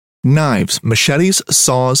Knives, machetes,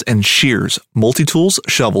 saws, and shears, multi-tools,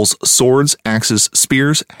 shovels, swords, axes,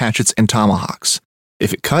 spears, hatchets, and tomahawks.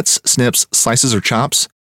 If it cuts, snips, slices, or chops,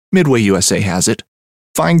 Midway USA has it.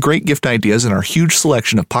 Find great gift ideas in our huge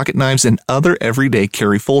selection of pocket knives and other everyday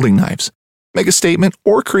carry folding knives. Make a statement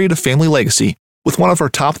or create a family legacy with one of our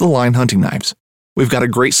top-of-the-line hunting knives. We've got a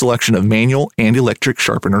great selection of manual and electric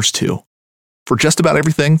sharpeners, too. For just about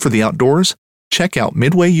everything for the outdoors, check out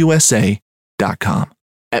MidwayUSA.com.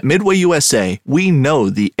 At Midway USA, we know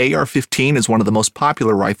the AR-15 is one of the most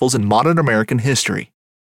popular rifles in modern American history.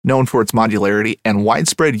 Known for its modularity and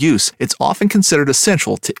widespread use, it's often considered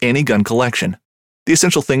essential to any gun collection. The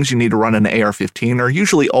essential things you need to run an AR-15 are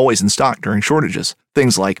usually always in stock during shortages,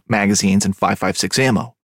 things like magazines and 5.56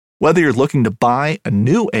 ammo. Whether you're looking to buy a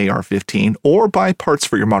new AR-15 or buy parts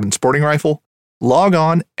for your modern sporting rifle, log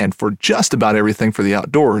on and for just about everything for the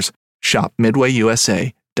outdoors, shop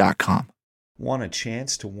MidwayUSA.com. Want a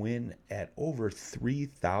chance to win at over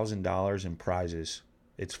 $3,000 in prizes?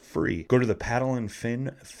 It's free. Go to the Paddle and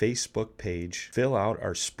Fin Facebook page, fill out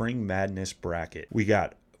our Spring Madness bracket. We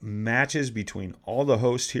got matches between all the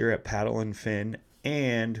hosts here at Paddle and Fin,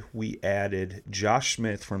 and we added Josh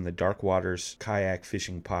Smith from the Dark Waters Kayak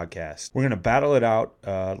Fishing Podcast. We're going to battle it out.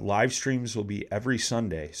 Live streams will be every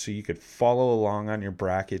Sunday, so you could follow along on your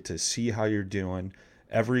bracket to see how you're doing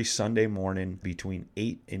every Sunday morning between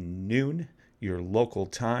 8 and noon, your local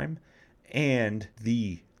time, and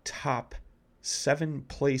the top 7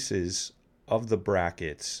 places of the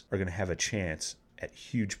brackets are going to have a chance at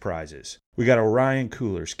huge prizes. We got Orion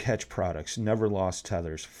coolers, Catch products, Never Lost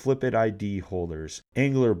tethers, Flip It ID holders,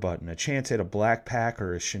 Angler button, a chance at a Black Pack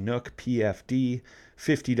or a Chinook PFD,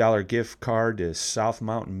 $50 gift card to South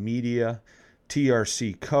Mountain Media,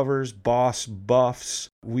 TRC covers, Boss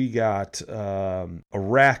buffs. We got a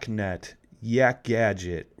Racknet, Yak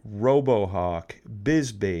Gadget, RoboHawk,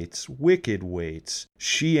 Biz Baits, Wicked Weights,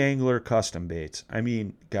 She Angler custom baits. I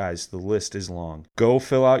mean, guys, the list is long. Go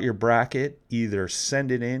fill out your bracket. Either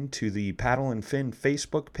send it in to the Paddle and Fin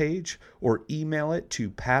Facebook page or email it to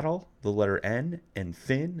paddle, the letter N, and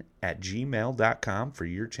fin @gmail.com for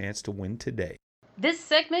your chance to win today. This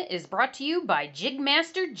segment is brought to you by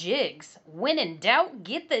Jigmaster Jigs. When in doubt,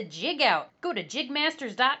 get the jig out. Go to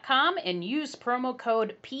jigmasters.com and use promo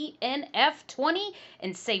code PNF20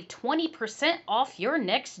 and save 20% off your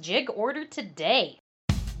next jig order today.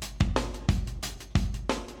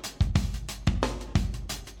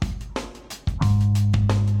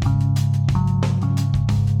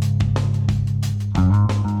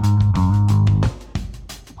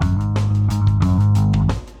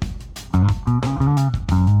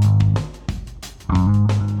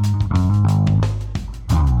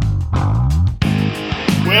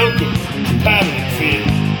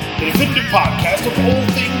 Podcast of all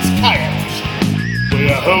things kayak fishing. We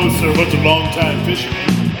are hosts are a bunch of long-time fishermen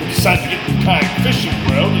who decided to get in the kayak fishing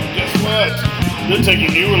world, and guess what? They're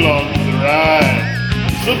taking you along for the ride.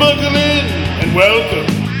 So buckle in and welcome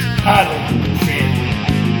to Paddle and Fin.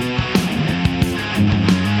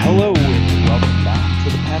 Hello and welcome back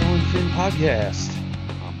to the Paddle and Fin podcast.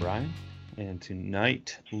 I'm Brian, and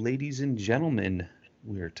tonight, ladies and gentlemen,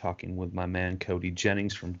 we are talking with my man Cody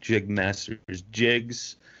Jennings from Jigmasters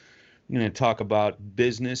Jigs. I'm going to talk about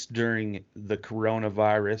business during the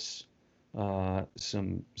coronavirus,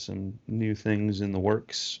 some new things in the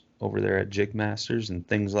works over there at Jigmasters and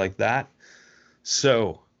things like that.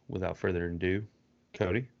 So, without further ado,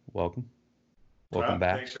 Cody, welcome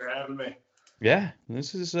back. Thanks for having me. Yeah,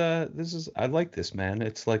 this is I like this, man.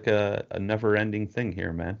 It's like a never-ending thing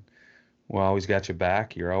here, man. We always got your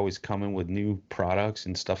back. You're always coming with new products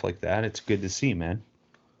and stuff like that. It's good to see, man.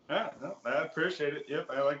 No, I appreciate it. Yep,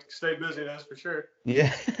 I like to stay busy, that's for sure.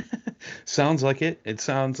 Yeah, sounds like it. It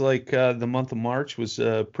sounds like the month of March was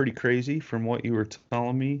pretty crazy from what you were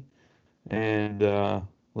telling me. And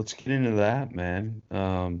let's get into that, man.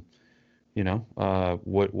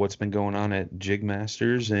 What's been going on at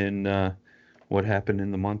Jigmasters and what happened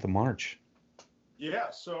in the month of March? Yeah,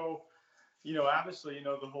 so, obviously,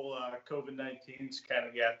 the whole COVID-19's kind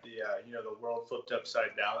of got the world flipped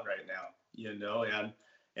upside down right now,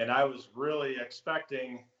 and I was really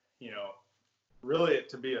expecting, really it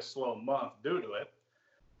to be a slow month due to it,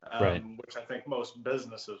 Right. Which I think most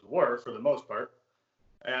businesses were for the most part.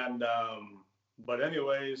 And, but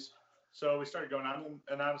anyways, so we started going on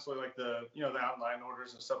and honestly, like the online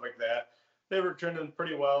orders and stuff like that, they were trending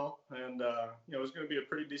pretty well. And, it was going to be a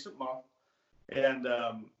pretty decent month. And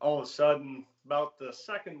all of a sudden, about the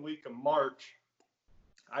second week of March,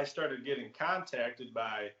 I started getting contacted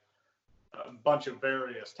by a bunch of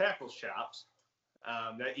various tackle shops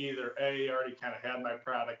that either already kind of had my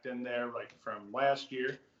product in there, like from last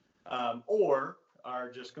year, or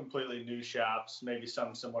are just completely new shops, maybe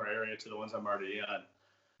some similar area to the ones I'm already in.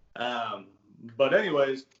 But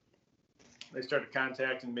anyways, they started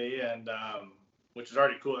contacting me, and which is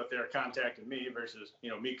already cool that they're contacting me versus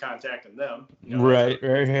me contacting them. Right.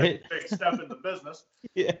 Big step in the business.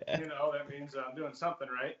 Yeah. That means I'm doing something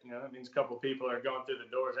right. That means a couple of people are going through the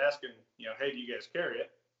doors asking, hey, do you guys carry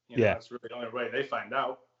it? That's really the only way they find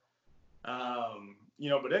out.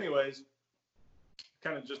 But anyways,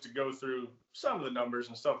 kind of just to go through some of the numbers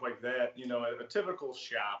and stuff like that, a typical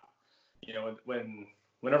shop,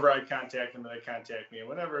 whenever I contact them and they contact me, and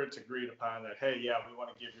whenever it's agreed upon that, hey, yeah, we want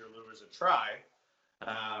to give your lures a try,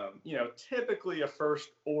 typically a first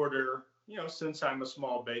order, since I'm a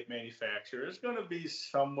small bait manufacturer, is going to be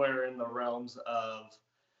somewhere in the realms of,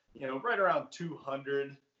 right around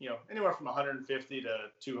 200, anywhere from 150 to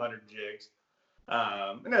 200 jigs.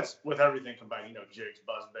 And that's with everything combined, jigs,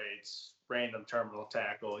 buzz baits, random terminal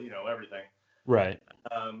tackle, everything. Right.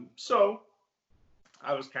 So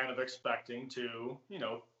I was kind of expecting to,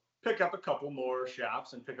 pick up a couple more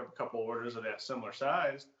shops and pick up a couple orders of that similar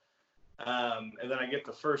size. And then I get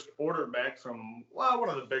the first order back from, one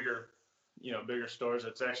of the bigger stores.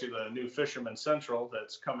 It's actually the new Fisherman Central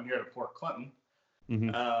that's coming here to Port Clinton.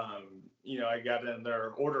 Mm-hmm. I got in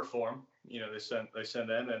their order form, they send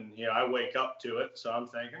in, and, I wake up to it. So I'm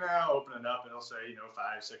thinking, I'll open it up and it'll say,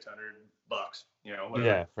 $500-600, whatever.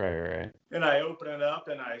 Yeah, right. And I open it up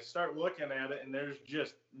and I start looking at it, and there's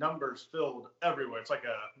just numbers filled everywhere. It's like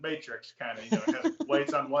a matrix kind of, it has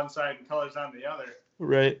weights on one side and colors on the other.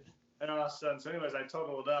 Right. And all of a sudden, so anyways, I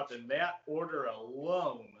totaled it up, and that order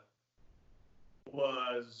alone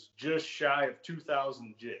was just shy of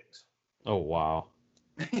 2,000 jigs. Oh, wow.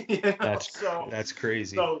 That's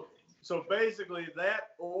crazy. So basically,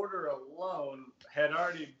 that order alone had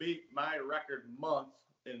already beat my record month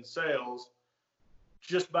in sales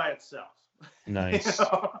just by itself. Nice.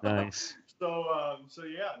 Nice.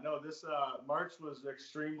 This March was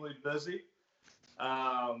extremely busy.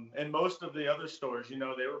 And most of the other stores, they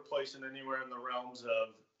were placing anywhere in the realms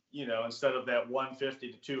of, instead of that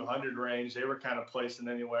 150 to 200 range, they were kind of placing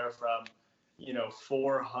anywhere from,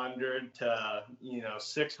 400 to,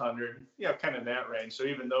 600, kind of that range. So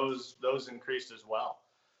even those increased as well.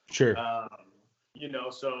 Sure. So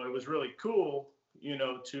it was really cool,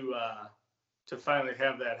 to finally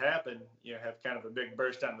have that happen, have kind of a big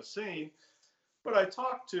burst on the scene. But I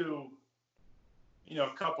talked to,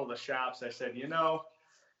 a couple of the shops. I said,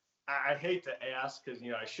 I hate to ask because,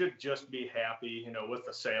 I should just be happy, with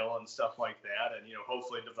the sale and stuff like that. And,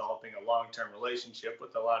 hopefully developing a long-term relationship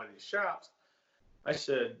with a lot of these shops. I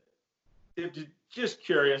said, just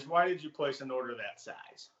curious, why did you place an order that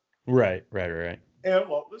size? Right. And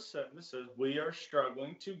what was said, this is, we are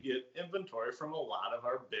struggling to get inventory from a lot of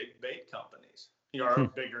our big bait companies, our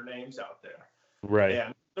bigger names out there. Right.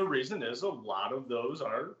 And the reason is a lot of those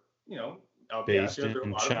are, based a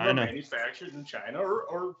in lot China. of them are manufactured in China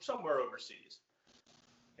or somewhere overseas.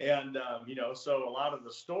 And, so a lot of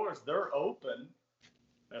the stores, they're open,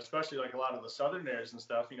 especially like a lot of the southern areas and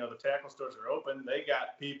stuff, the tackle stores are open. They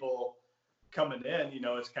got people coming in,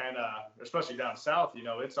 it's kind of, especially down south,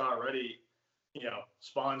 it's already,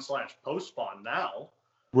 spawn/post spawn now.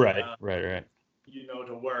 Right. To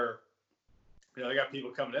where, they got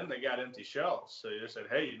people coming in, they got empty shelves. So they said,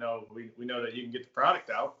 hey, we know that you can get the product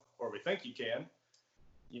out, or we think you can,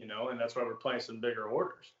 and that's why we're placing bigger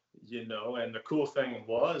orders, and the cool thing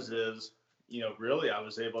is, really I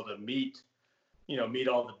was able to meet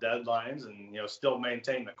all the deadlines and, still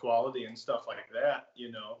maintain the quality and stuff like that,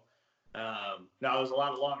 now it was a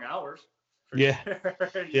lot of long hours. Yeah.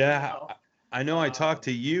 Sure, yeah. I know I talked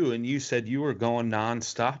to you and you said you were going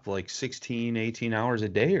nonstop, like 16, 18 hours a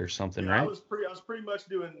day or something, right? I was pretty much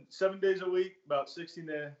doing 7 days a week, about 16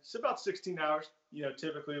 hours,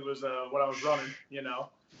 typically was what I was running,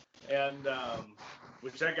 and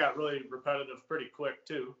which I got really repetitive pretty quick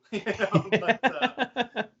too, but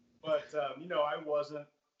I wasn't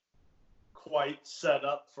quite set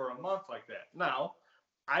up for a month like that. Now,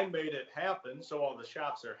 I made it happen, so all the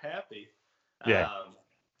shops are happy. Yeah.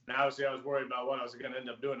 Now, obviously, I was worried about what I was going to end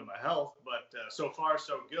up doing to my health, but so far,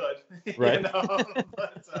 so good. Right. But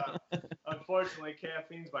unfortunately,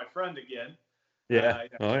 caffeine's my friend again. Yeah.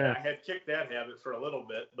 I had kicked that habit for a little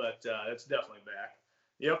bit, but it's definitely back.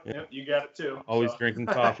 Yep, you got it too. Always drinking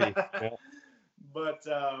coffee. Yeah. But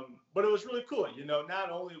it was really cool.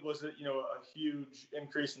 Not only was it, a huge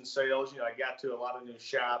increase in sales, I got to a lot of new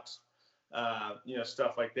shops,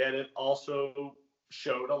 stuff like that. It also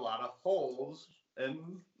showed a lot of holes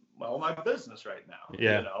in, my business right now.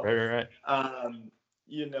 Yeah. Right.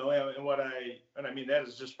 and I mean that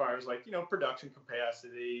is just as far as like, production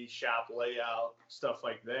capacity, shop layout, stuff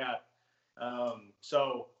like that.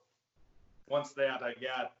 So once that I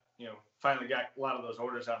got, finally got a lot of those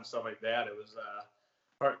orders out and stuff like that, it was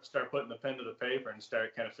start putting the pen to the paper and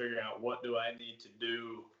start kind of figuring out what do I need to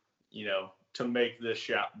do, to make this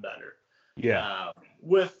shop better. Yeah.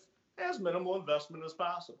 With as minimal investment as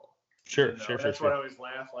possible. Sure. That's what I always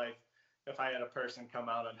laugh, like if I had a person come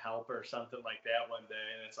out and help or something like that one day,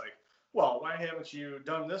 and it's like, well, why haven't you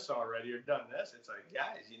done this already or done this? It's like,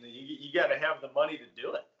 guys, you got to have the money to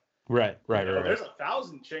do it. Right. There's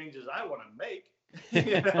 1,000 changes I want to make.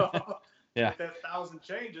 Yeah. But that 1,000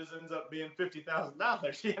 changes ends up being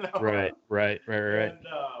 $50,000. Right. And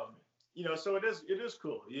so it is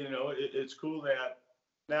cool. It's cool that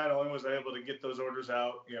not only was I able to get those orders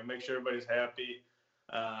out, make sure everybody's happy.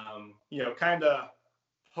 Kind of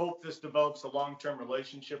hope this develops a long-term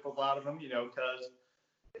relationship with a lot of them. Because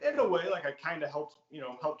in a way, like I kind of helped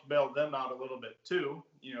bail them out a little bit too.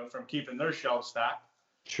 From keeping their shelves stocked.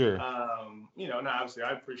 Sure. And obviously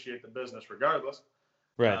I appreciate the business regardless.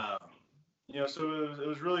 Right. So it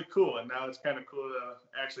was really cool. And now it's kind of cool to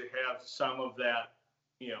actually have some of that,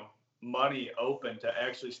 money open to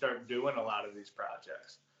actually start doing a lot of these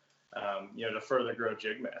projects, to further grow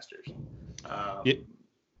Jig Masters.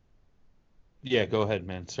 Yeah, go ahead,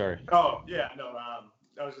 man. Sorry. Oh, yeah, no,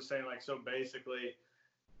 I was just saying, like, so basically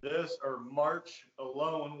this or March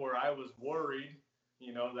alone where I was worried,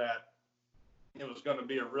 that it was going to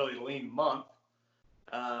be a really lean month.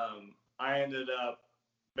 I ended up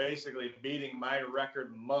basically beating my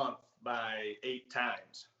record month by 8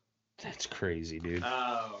 times. That's crazy, dude.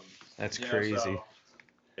 That's crazy. crazy.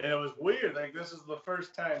 And it was weird. Like, this is the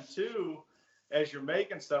first time too, as you're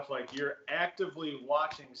making stuff, like you're actively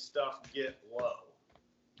watching stuff get low.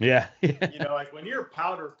 Yeah. Like when you're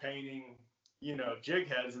powder painting, jig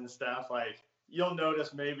heads and stuff, like you'll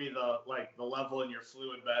notice maybe the level in your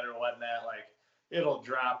fluid bed or whatnot, like it'll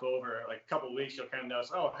drop over like a couple of weeks. You'll kind of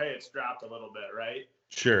notice, oh, hey, it's dropped a little bit, right?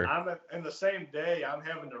 Sure. In the same day, I'm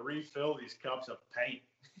having to refill these cups of paint.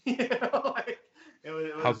 Like it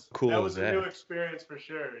was how cool that was was a new experience for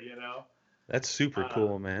sure. That's super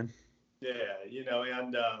cool, man. Yeah,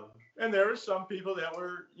 and there were some people that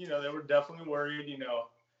were, they were definitely worried,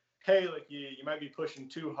 hey, like you might be pushing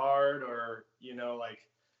too hard, or like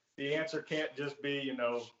the answer can't just be,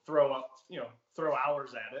 throw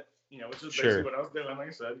hours at it, which is basically what I was doing. Like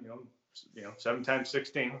I said, 7 times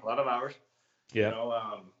 16, a lot of hours. Yeah.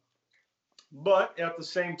 But at the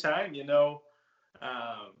same time, even,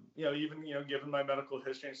 given my medical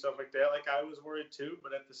history and stuff like that, like I was worried too.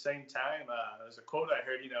 But at the same time, there's a quote I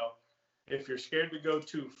heard, if you're scared to go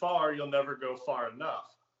too far, you'll never go far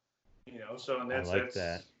enough. So and that's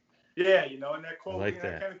that. Yeah, and that quote like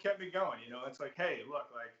that kind of kept me going. It's like, hey,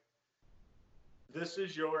 look, like this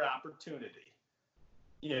is your opportunity.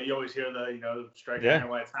 You always hear the strike iron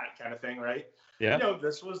while it's hot kind of thing, right? Yeah.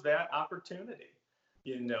 This was that opportunity.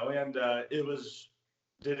 And it was.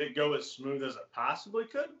 Did it go as smooth as it possibly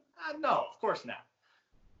could? No, of course not.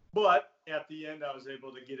 But at the end, I was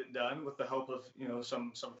able to get it done with the help of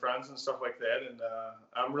some friends and stuff like that, and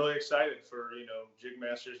I'm really excited for Jig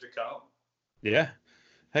Masters to come. Yeah,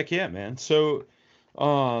 heck yeah, man. So,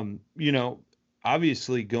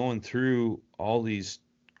 obviously going through all these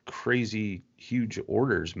crazy huge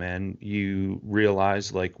orders, man, you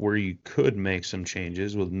realize like where you could make some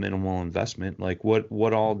changes with minimal investment. Like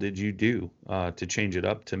what all did you do to change it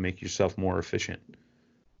up to make yourself more efficient?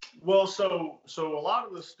 Well, so a lot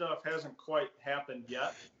of this stuff hasn't quite happened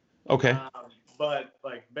yet. Okay. But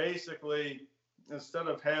like basically, instead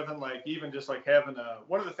of having like even just like having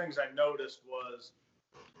one of the things I noticed was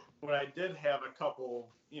when I did have a couple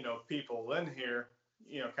people in here,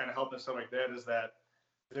 kind of helping stuff like that, is that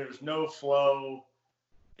there's no flow.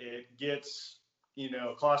 It gets,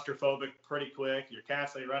 claustrophobic pretty quick. You're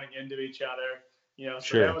constantly running into each other, so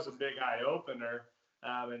Sure. That was a big eye opener.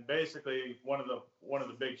 And basically one of the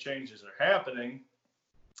big changes that are happening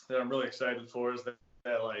that I'm really excited for is that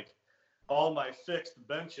like all my fixed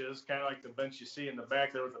benches, kind of like the bench you see in the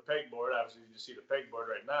back there with the pegboard, obviously you see the pegboard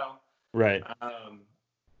right now. Right.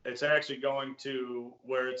 It's actually going to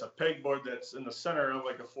where it's a pegboard that's in the center of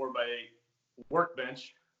like a 4x8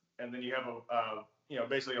 workbench. And then you have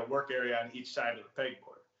basically a work area on each side of the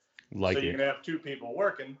pegboard. So you can have 2 people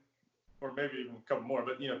working, or maybe even a couple more,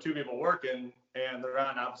 but 2 people working, and they're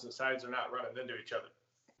on opposite sides. They're not running into each other.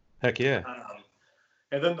 Heck yeah.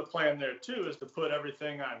 And then the plan there too is to put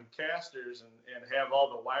everything on casters and have all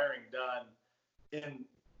the wiring done in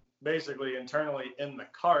basically internally in the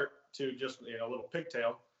cart to just a little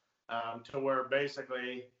pigtail. to where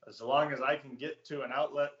basically as long as I can get to an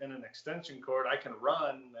outlet and an extension cord, I can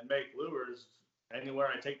run and make lures anywhere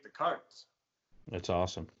I take the carts. That's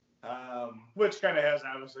awesome. Which kind of has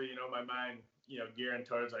obviously, my mind, gearing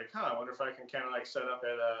towards like, I wonder if I can kind of like set up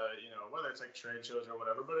at whether it's like trade shows or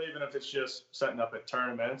whatever, but even if it's just setting up at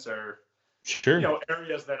tournaments or, Sure.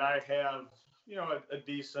 areas that I have, a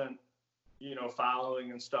decent, following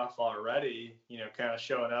and stuff already, kind of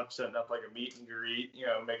showing up, setting up like a meet and greet,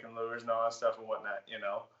 making lures and all that stuff and whatnot,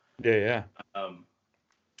 Yeah.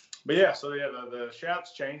 But yeah, so yeah, the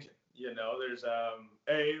shop's changing. There's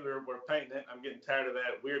we're painting it. I'm getting tired of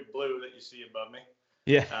that weird blue that you see above me.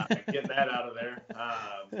 Yeah. Getting that out of there.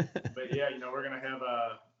 But yeah, we're gonna have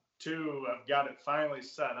I've got it finally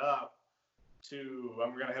set up.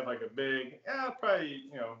 I'm gonna have like a big,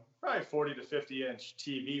 probably 40 to 50 inch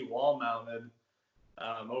TV wall mounted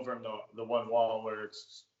over in the one wall where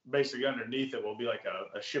it's basically underneath it will be like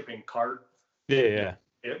a shipping cart. Yeah.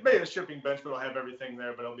 It may be a shipping bench, but it'll have everything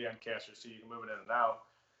there, but it'll be on casters so you can move it in and out.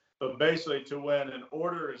 But basically, to when an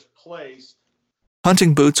order is placed,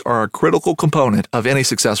 Hunting boots are a critical component of any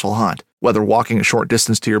successful hunt. Whether walking a short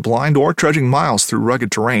distance to your blind or trudging miles through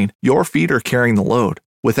rugged terrain, your feet are carrying the load.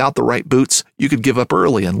 Without the right boots, you could give up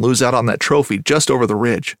early and lose out on that trophy just over the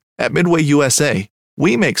ridge. At Midway USA,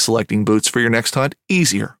 we make selecting boots for your next hunt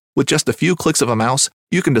easier. With just a few clicks of a mouse,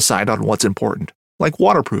 you can decide on what's important, like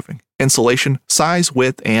waterproofing, insulation, size,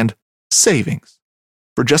 width, and savings.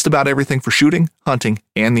 For just about everything for shooting, hunting,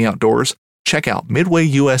 and the outdoors, check out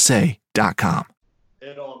MidwayUSA.com.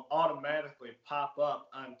 it'll automatically pop up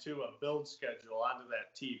onto a build schedule onto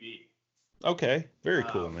that TV. Okay. Very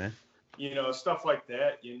cool, man. Stuff like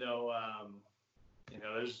that.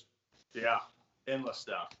 There's endless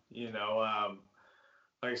stuff.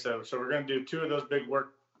 Like I said, so we're gonna do 2 of those big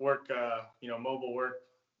work, mobile work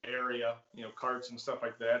area, carts and stuff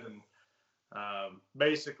like that, and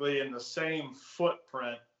basically in the same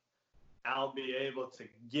footprint, I'll be able to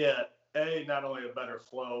get not only a better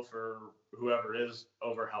flow for whoever is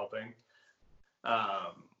over helping,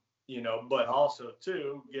 but also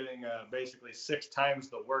too getting basically 6 times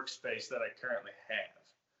the workspace that I currently have.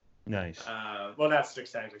 Nice. Well, not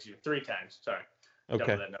 6 times, excuse me, 3 times. Sorry. Okay.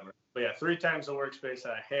 Double that number. But yeah, 3 times the workspace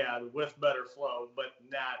that I had with better flow, but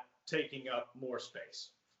not taking up more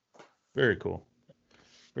space. Very cool.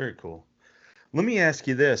 Very cool. Let me ask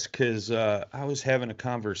you this, because I was having a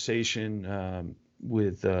conversation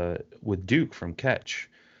with Duke from Catch,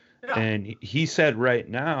 and he said right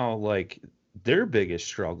now, like, their biggest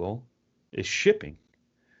struggle is shipping.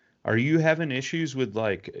 Are you having issues with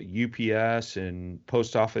like UPS and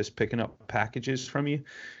post office picking up packages from you?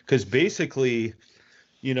 Because basically,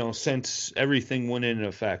 since everything went into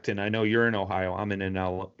effect, and I know you're in Ohio, I'm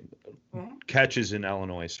in Catch is in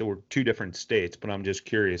Illinois, so we're 2 different states, but I'm just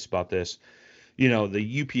curious about this.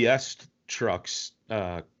 The UPS trucks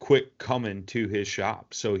quit coming to his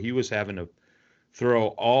shop, so he was having to throw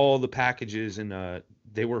all the packages in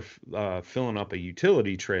they were filling up a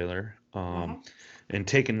utility trailer and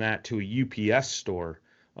taking that to a UPS store.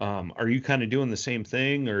 Are you kind of doing the same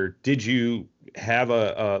thing, or did you have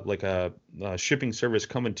a shipping service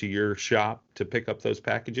coming to your shop to pick up those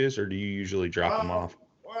packages, or do you usually drop them off?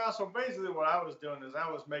 Well, so basically what I was doing is I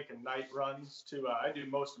was making night runs to, I do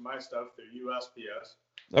most of my stuff through USPS.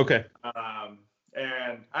 Okay.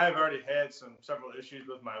 And I've already had several issues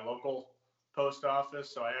with my local post office,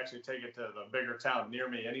 so I actually take it to the bigger town near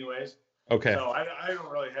me anyways. Okay. So I don't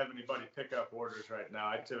really have anybody pick up orders right now.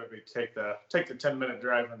 I typically take the 10-minute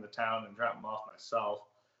drive from the town and drop them off myself.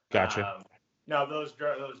 Gotcha. Now those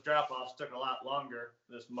drop-offs took a lot longer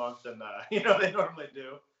this month than they normally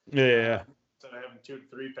do. Yeah. Instead of having 2 to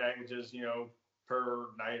 3 packages, per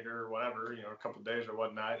night or whatever, a couple of days or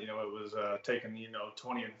whatnot, it was taking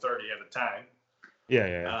 20 and 30 at a time.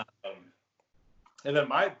 Yeah. And then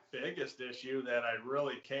my biggest issue that I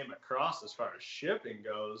really came across as far as shipping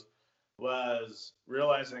goes was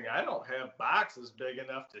realizing I don't have boxes big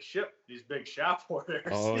enough to ship these big shop orders.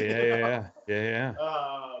 Oh, yeah.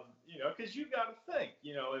 Because you got to think,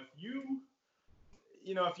 if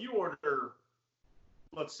you order,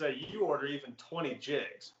 let's say you order even 20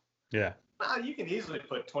 jigs. Yeah. You can easily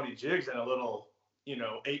put 20 jigs in a little,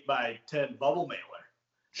 8x10 bubble mailer.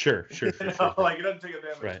 Sure. Like it doesn't take a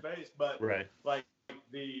damn much space, but right. Like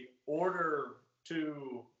the order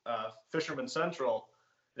to Fisherman Central,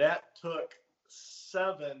 that took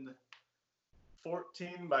 7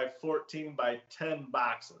 14 by 14 by 10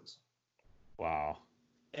 boxes. Wow.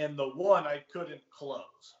 And the one I couldn't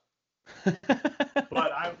close.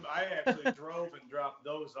 But I actually drove and dropped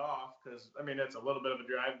those off because, it's a little bit of a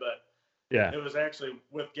drive, but Yeah. It was actually,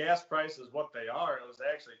 with gas prices what they are, it was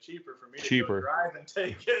actually cheaper for me to go Cheaper. drive and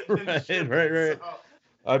take it than Right, ship right, it. right. So,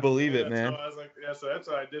 I believe it, yeah, so man. I was like, yeah, so that's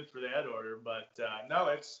what I did for that order. But no,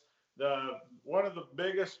 it's one of the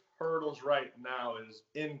biggest hurdles right now is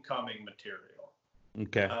incoming material.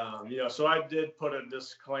 Okay. So I did put a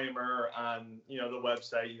disclaimer on, the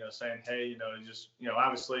website, saying, hey, just,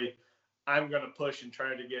 obviously I'm going to push and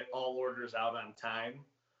try to get all orders out on time.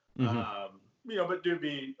 But do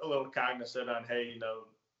be a little cognizant on, hey,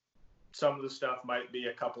 some of the stuff might be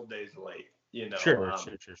a couple days late, Sure.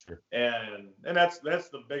 And that's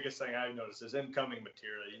the biggest thing I've noticed is incoming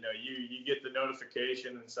material. You get the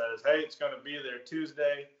notification and says, hey, it's going to be there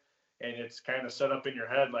Tuesday. And it's kind of set up in your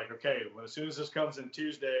head like, okay, well, as soon as this comes in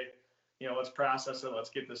Tuesday, let's process it. Let's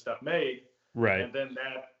get this stuff made. Right. And then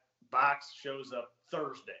that box shows up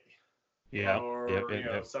Thursday. Yeah. Or,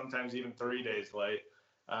 sometimes even 3 days late.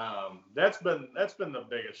 That's been the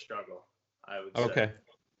biggest struggle, I would say. Okay.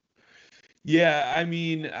 Yeah, I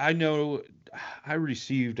mean, I know I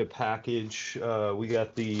received a package. We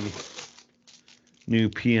got the new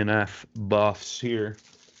P&F buffs here,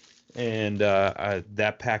 and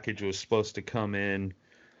that package was supposed to come in,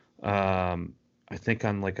 I think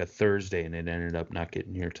on like a Thursday, and it ended up not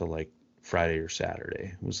getting here till like Friday or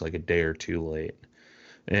Saturday. It was like a day or two late.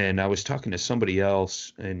 And I was talking to somebody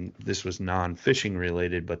else, and this was non-fishing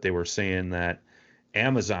related, but they were saying that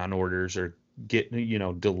Amazon orders are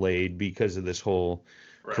getting, delayed because of this whole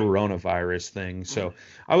coronavirus thing. So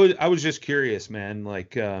I was just curious, man,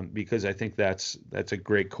 like, because I think that's a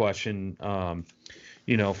great question. From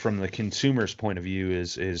the consumer's point of view,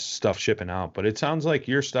 is stuff shipping out, but it sounds like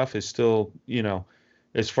your stuff is still,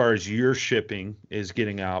 as far as your shipping is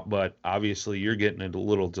getting out, but obviously you're getting a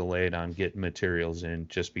little delayed on getting materials in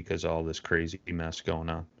just because of all this crazy mess going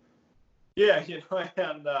on. Yeah,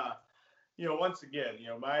 and once again,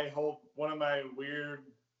 one of my weird,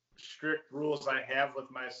 strict rules I have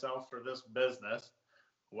with myself for this business,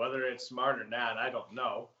 whether it's smart or not, I don't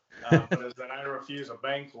know, but is that I refuse a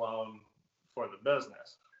bank loan for the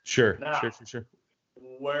business. Sure, now, sure.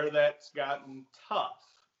 Where that's gotten tough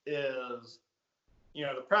is,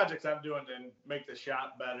 the projects I'm doing to make the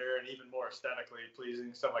shop better and even more aesthetically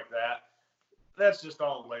pleasing, stuff like that. That's just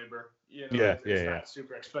all labor. It's not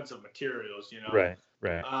super expensive materials. Right.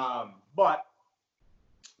 But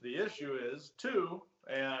the issue is too,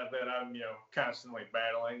 and that I'm constantly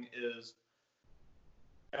battling is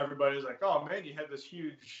everybody's like, oh man, you had this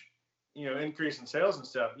huge increase in sales and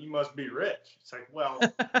stuff. You must be rich. It's like, well,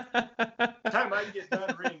 time I get done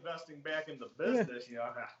reinvesting back in the business,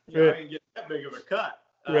 I didn't get that big of a cut.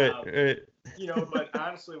 Right. But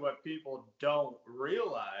honestly, what people don't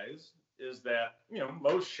realize is that,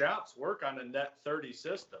 most shops work on a net 30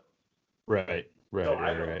 system. Right. So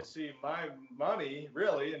I don't see my money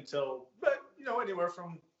really until, anywhere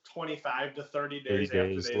from 25 to 30 days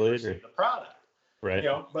after they receive the product. Right.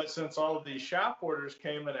 But since all of these shop orders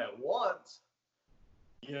came in at once,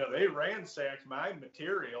 they ransacked my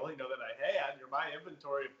material, that I had, my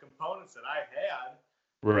inventory of components that I had.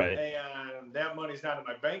 Right. And that money's not in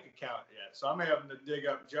my bank account yet. So I'm having to dig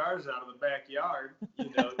up jars out of the backyard, to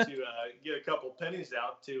get a couple pennies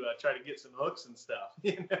out to try to get some hooks and stuff,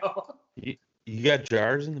 You got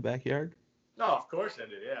jars in the backyard? No, of course I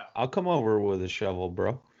do, yeah. I'll come over with a shovel,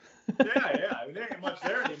 bro. Yeah. I mean, there ain't much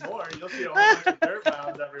there anymore. You'll see a whole bunch of dirt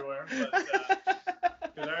mounds everywhere. But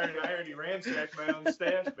because I already ransacked my own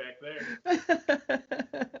stash back there.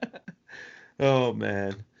 Oh,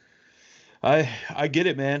 man. I get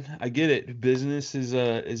it, man. I get it. Business is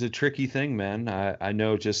a tricky thing, man. I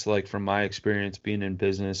know, just like from my experience being in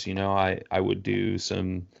business, I would do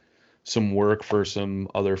some work for some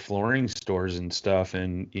other flooring stores and stuff,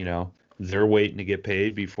 and they're waiting to get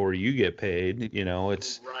paid before you get paid.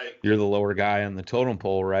 It's right. You're the lower guy on the totem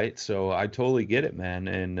pole, right? So I totally get it, man.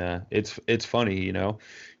 And it's funny,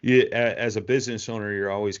 as a business owner,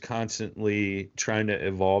 you're always constantly trying to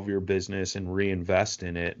evolve your business and reinvest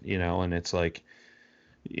in it, and it's like,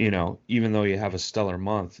 even though you have a stellar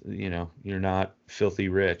month, you're not filthy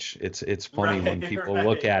rich. It's funny Right, when people right.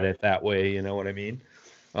 look at it that way, you know what I mean?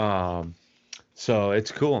 So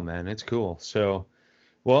it's cool, man. It's cool. So,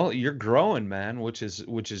 well, you're growing, man, which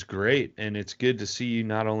is great, and it's good to see you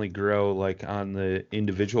not only grow like on the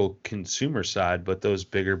individual consumer side, but those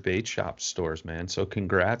bigger bait shop stores, man. So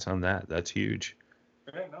congrats on that. That's huge.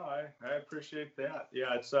 Yeah, no, I appreciate that.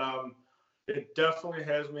 Yeah, it's it definitely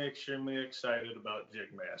has me extremely excited about Jig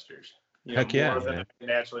Masters. Heck yeah, more than man. it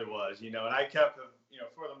naturally was. And I kept,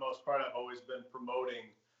 for the most part, I've always been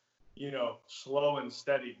promoting, slow and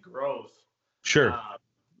steady growth. Sure.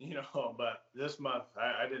 but this month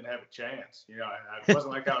I didn't have a chance. It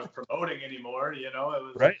wasn't like I was promoting anymore. It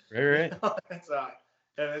was Right.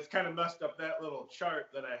 and it's kind of messed up that little chart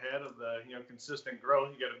that I had of the consistent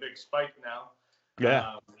growth. You got a big spike now.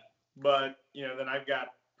 Yeah. But then I've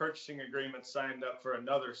got purchasing agreements signed up for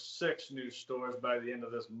another 6 new stores by the end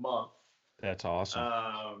of this month. That's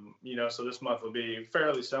awesome. So this month will be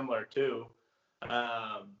fairly similar too.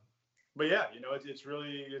 But yeah, it's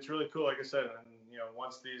really cool. Like I said, and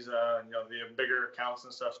once these the bigger accounts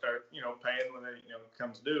and stuff start paying when it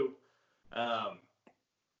comes due,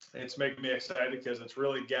 it's making me excited because it's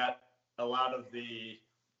really got a lot of the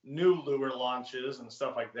new lure launches and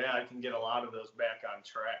stuff like that. I can get a lot of those back on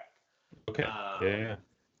track. Okay. Yeah.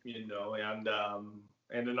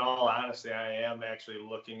 And in all honesty, I am actually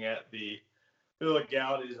looking at the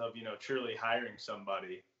legalities of truly hiring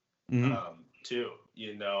somebody too.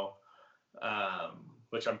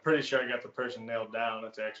 Which I'm pretty sure I got the person nailed down.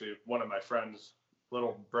 It's actually one of my friend's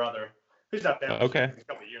little brother. He's not that much, Okay. he's a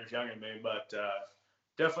couple of years younger than me, but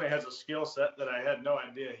definitely has a skill set that I had no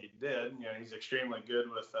idea he did. He's extremely good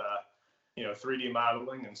with 3D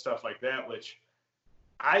modeling and stuff like that, which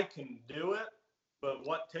I can do it, but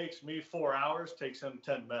what takes me 4 hours takes him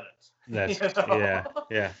 10 minutes. That's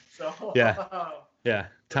yeah. So Yeah.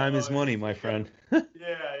 Time is money, my friend. yeah.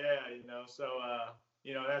 So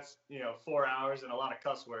that's 4 hours and a lot of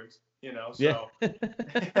cuss words. So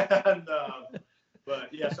and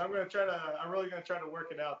but yes, I'm really gonna try to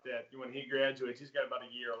work it out that when he graduates, he's got about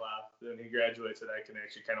a year left. Then he graduates, that I can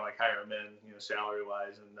actually kind of like hire him in, salary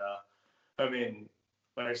wise. And I mean,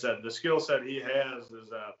 like I said, the skill set he has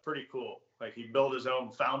is pretty cool. Like, he built his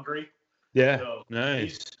own foundry. Yeah. So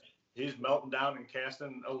nice. He's melting down and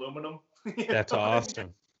casting aluminum. That's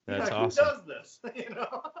awesome. That's awesome. awesome. Who does this?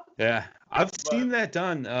 Yeah, I've seen that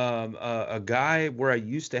done. A guy where I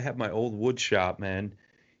used to have my old wood shop, man,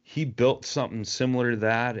 he built something similar to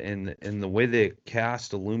that, and the way they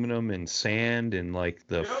cast aluminum and sand and like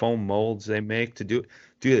the foam molds they make to do it,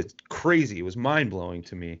 dude, it's crazy. It was mind blowing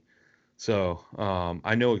to me. So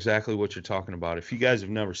I know exactly what you're talking about. If you guys have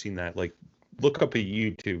never seen that, like, look up a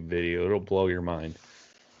YouTube video. It'll blow your mind.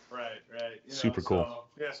 Right. Super cool.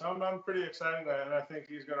 So I'm pretty excited, and I think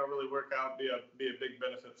he's going to really work out, be a big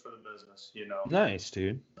benefit for the business. Nice,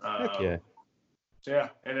 dude. Heck yeah. Yeah,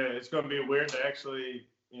 and it's going to be weird to actually,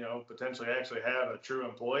 potentially actually have a true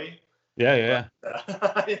employee. Yeah. But,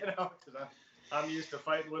 because I'm used to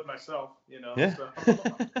fighting with myself. Yeah. So.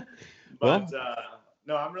 But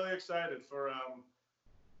no, I'm really excited for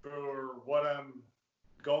what I'm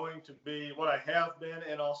going to be, what I have been,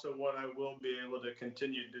 and also what I will be able to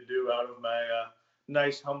continue to do out of my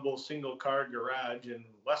nice, humble single-car garage in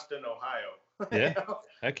Weston, Ohio. Yeah.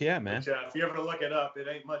 Heck yeah, man. Which, if you ever look it up, it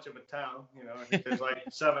ain't much of a town. There's like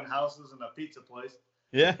 7 houses and a pizza place.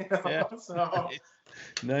 Yeah. So.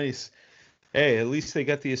 Nice. Hey, at least they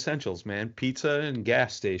got the essentials, man. Pizza and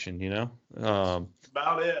gas station, That's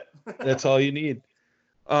about it. That's all you need.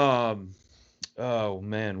 Oh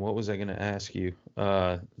man, what was I gonna ask you?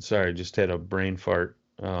 Sorry, just had a brain fart.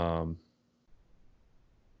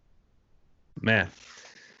 Man,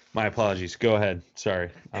 my apologies. Go ahead.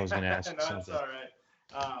 Sorry, I was gonna ask No, something. that's all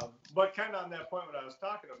right. But kind of on that point, what I was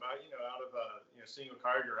talking about, out of a single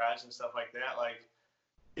car garage and stuff like that, like,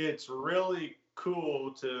 it's really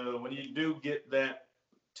cool to, when you do get that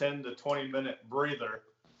 10 to 20 minute breather,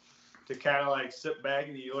 to kind of like sit back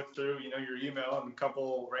and you look through, your email, and a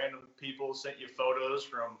couple random people sent you photos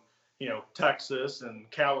from, Texas and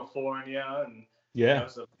California, and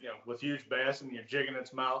with huge bass and you're jigging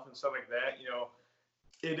its mouth and stuff like that.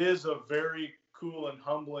 It is a very cool and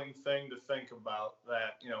humbling thing to think about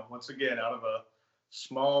that, once again, out of a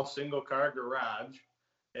small single car garage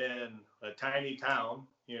in a tiny town,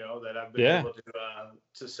 that I've been able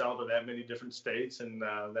to sell to that many different states and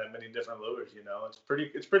that many different lures.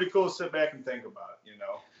 It's pretty cool to sit back and think about.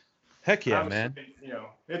 Heck yeah, obviously, man.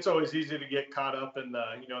 It's always easy to get caught up in the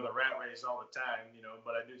the rat race all the time.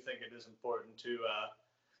 But I do think it is important to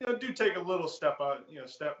do take a little step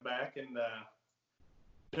back and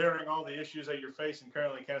during all the issues that you're facing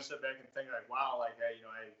currently, kind of sit back and think like, wow, like, hey,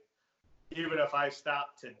 even if I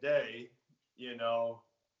stopped today,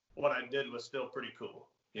 what I did was still pretty cool.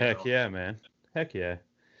 Heck yeah, man. Heck yeah.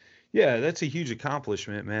 Yeah, that's a huge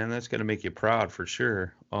accomplishment, man. That's going to make you proud for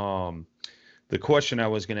sure. The question I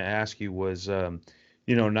was going to ask you was,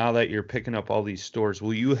 now that you're picking up all these stores,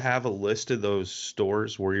 will you have a list of those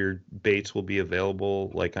stores where your baits will be available,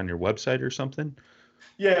 like on your website or something?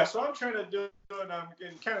 Yeah, so I'm trying to do it,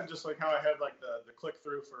 kind of just like how I had like the click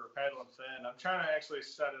through for Paddle and Fin. I'm trying to actually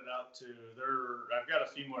set it up to I've got a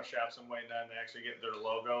few more shops I'm waiting on to actually get their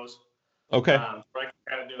logos Okay. So I can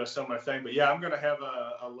kind of do a similar thing. But yeah, I'm going to have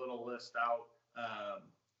a little list out,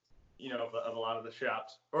 of a lot of the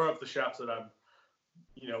shops, or of the shops that I'm,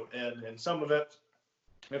 in. And some of it,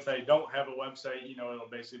 if they don't have a website, it'll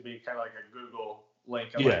basically be kind of like a Google link.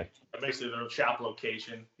 Yeah. Like basically their shop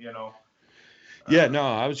location, Yeah, no,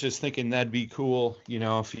 I was just thinking that'd be cool,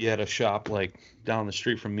 if you had a shop like down the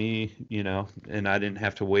street from me, and I didn't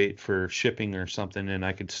have to wait for shipping or something, and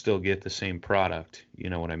I could still get the same product. You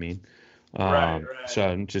know what I mean? Right. So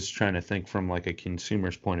I'm just trying to think from like a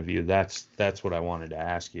consumer's point of view. That's what I wanted to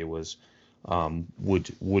ask you was,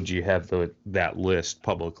 would you have that list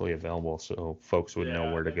publicly available so folks would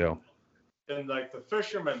know where to go? And like the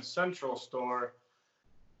Fisherman Central store,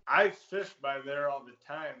 I fish by there all the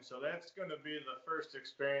time, so that's going to be the first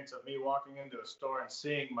experience of me walking into a store and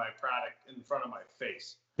seeing my product in front of my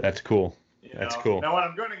face. That's cool. That's cool. Now, what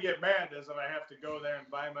I'm going to get mad is if I have to go there and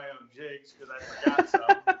buy my own jigs because I forgot some.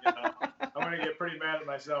 I'm going to get pretty mad at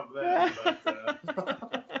myself then.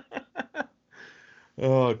 But,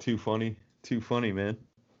 Oh, too funny, man.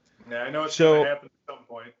 Yeah, I know it's going to happen at some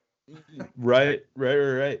point. Right.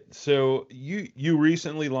 So you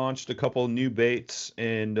recently launched a couple new baits,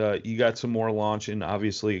 and you got some more launching.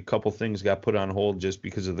 Obviously, a couple things got put on hold just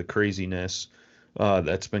because of the craziness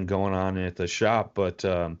that's been going on at the shop. But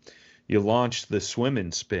you launched the Swim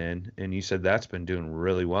and Spin, and you said that's been doing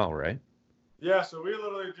really well, right? Yeah. So we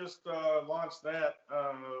literally just launched that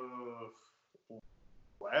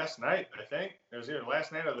last night, I think. It was either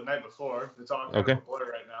last night or the night before. It's all kind of a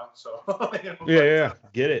blur right now. So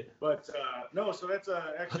Get it. But no, so that's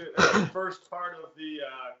actually the first part of the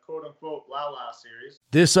quote unquote La La series.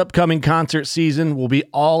 This upcoming concert season will be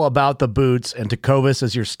all about the boots, and Tecovas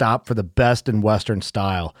is your stop for the best in Western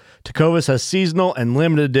style. Tecovas has seasonal and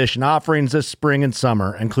limited edition offerings this spring and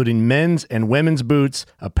summer, including men's and women's boots,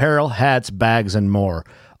 apparel, hats, bags, and more.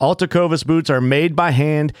 All Tecovas boots are made by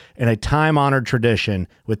hand in a time-honored tradition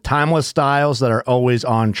with timeless styles that are always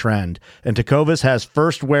on trend. And Tecovas has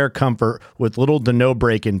first wear comfort with little to no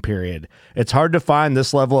break-in period. It's hard to find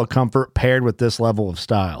this level of comfort paired with this level of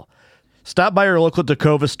style. Stop by your local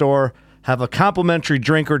Tecovas store, have a complimentary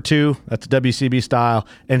drink or two, that's WCB style,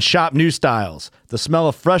 and shop new styles. The smell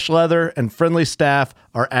of fresh leather and friendly staff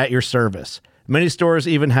are at your service. Many stores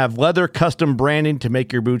even have leather custom branding to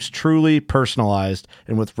make your boots truly personalized.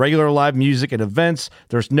 And with regular live music and events,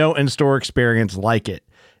 there's no in-store experience like it.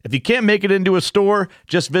 If you can't make it into a store,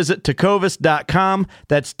 just visit tecovas.com.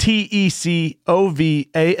 That's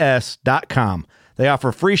TECOVAS.com. They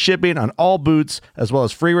offer free shipping on all boots, as well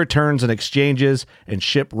as free returns and exchanges, and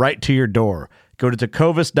ship right to your door. Go to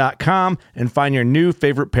tecovas.com and find your new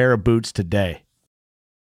favorite pair of boots today.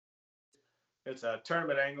 It's a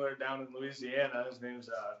tournament angler down in Louisiana. His name's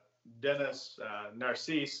Dennis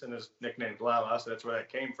Narcisse, and his nickname's Lala, so that's where that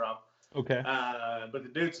came from. Okay. But the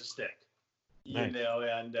dude's a stick, Nice. and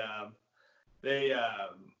they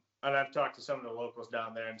and I've talked to some of the locals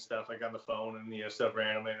down there and stuff, like on the phone and stuff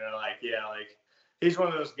randomly, and they're like, yeah, like he's one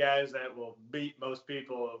of those guys that will beat most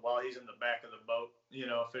people while he's in the back of the boat,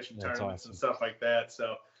 fishing That's tournaments awesome. and stuff like that.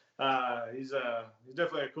 So. He's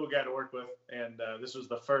definitely a cool guy to work with, and this was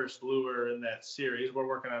the first lure in that series. We're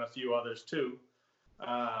working on a few others too,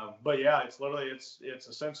 but yeah, it's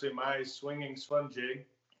essentially my swinging swim jig.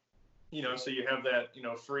 So you have that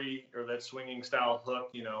free or that swinging style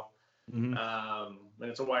hook, Mm-hmm. and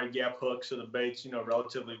it's a wide gap hook, so the bait's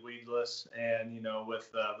relatively weedless, and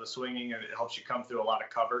with the swinging, it helps you come through a lot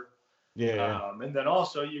of cover. Yeah. And then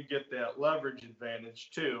also you get that leverage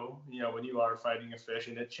advantage too, when you are fighting a fish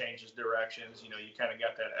and it changes directions, you kind of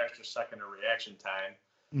got that extra second of reaction time,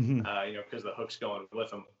 Mm-hmm. because the hook's going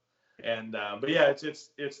with them. And, but yeah, it's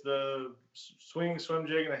the swinging swim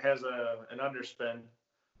jig, and it has an underspin,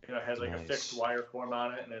 it has like Nice. a fixed wire form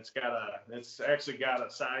on it, and it's actually got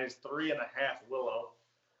a size 3.5 willow.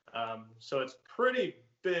 So it's pretty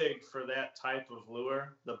big for that type of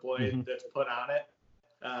lure, the blade Mm-hmm. that's put on it.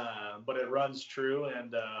 But it runs true,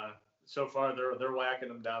 and so far they're whacking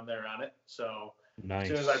them down there on it. So Nice. as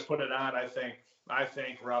soon as I put it on, I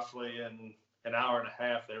think roughly in an hour and a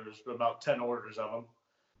half there was about 10 orders of them.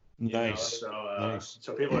 Nice. Nice.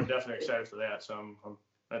 So people are definitely excited for that. So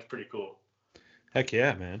that's pretty cool. Heck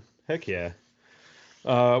yeah, man. Heck yeah.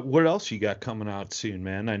 What else you got coming out soon,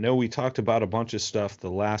 man? I know we talked about a bunch of stuff the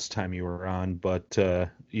last time you were on, but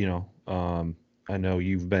I know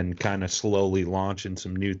you've been kind of slowly launching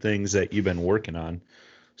some new things that you've been working on.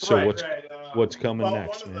 So Right. what's coming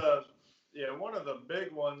next, man? One of the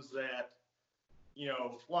big ones that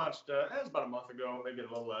launched that's about a month ago, maybe a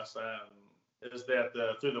little less, is that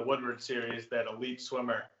through the Woodward series, that Elite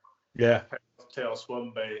Swimmer Yeah. tail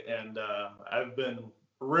swim bait, and I've been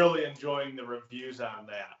really enjoying the reviews on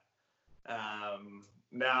that.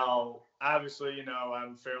 Now, obviously, you know,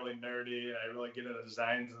 I'm fairly nerdy and I really get into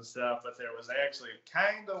designs and stuff, but there was actually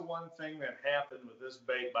kind of one thing that happened with this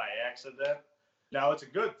bait by accident. Now, it's a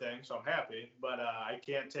good thing, so I'm happy, but I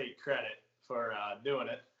can't take credit for doing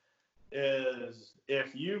it. Is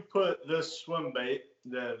if you put this swim bait,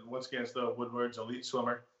 once again, it's the Woodward's Elite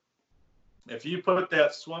Swimmer, if you put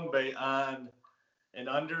that swim bait on an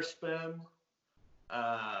underspin,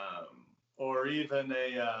 or even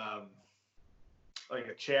like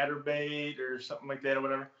a chatterbait or something like that or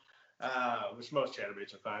whatever, which most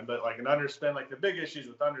chatterbaits are fine, but like an underspin, like the big issues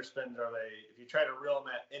with underspins are if you try to reel them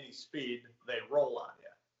at any speed, they roll on you.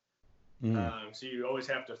 So you always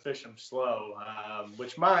have to fish them slow,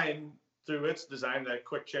 which mine, through its design, that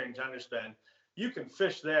quick change underspin, you can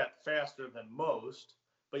fish that faster than most,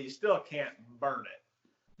 but you still can't burn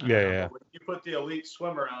it. Yeah. When you put the Elite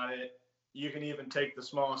Swimmer on it, you can even take the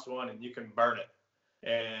smallest one and you can burn it,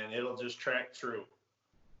 and it'll just track true.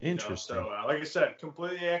 Interesting. You know? So, like I said,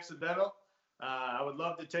 completely accidental. I would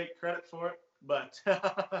love to take credit for it, but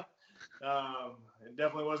it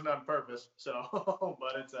definitely wasn't on purpose. So,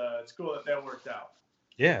 but it's cool that worked out.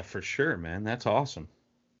 Yeah, for sure, man. That's awesome.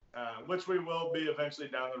 Which we will be eventually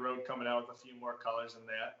down the road, coming out with a few more colors in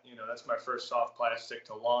that. You know, that's my first soft plastic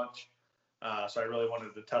to launch. So I really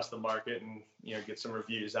wanted to test the market and, you know, get some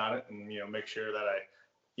reviews on it and, you know, make sure that I,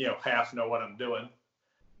 you know, half know what I'm doing.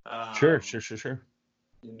 Sure.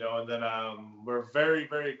 You know, and then we're very,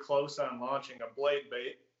 very close on launching a blade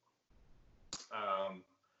bait.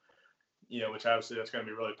 You know, which obviously that's going to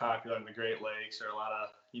be really popular in the Great Lakes, or a lot of,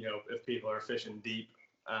 you know, if people are fishing deep,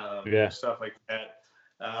 stuff like that.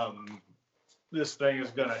 This thing is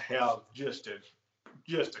going to have just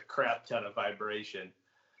a crap ton of vibration,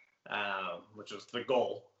 which is the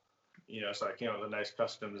goal. You know, so I came up with a nice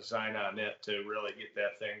custom design on it to really get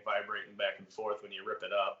that thing vibrating back and forth when you rip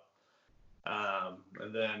it up.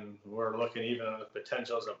 And then we're looking even at the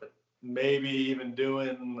potentials of maybe even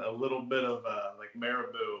doing a little bit of like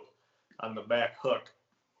marabou on the back hook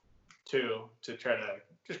too, to try to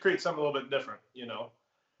just create something a little bit different, you know.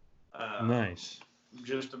 Nice.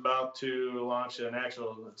 Just about to launch an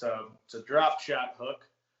actual, it's a drop shot hook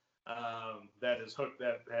that is hooked,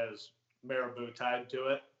 that has marabou tied to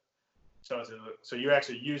it. So you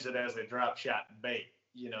actually use it as a drop shot bait.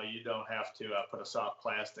 You know, you don't have to put a soft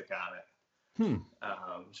plastic on it.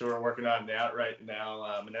 So we're working on that right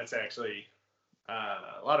now, and that's actually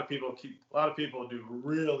a lot of people do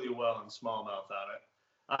really well in smallmouth on it.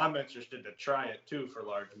 I'm interested to try it too for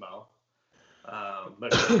largemouth,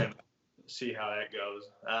 but we're gonna see how that goes.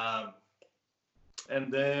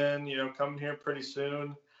 And then, you know, coming here pretty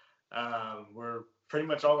soon, we're pretty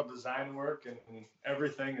much all the design work and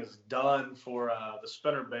everything is done for the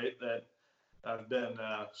spinnerbait that I've been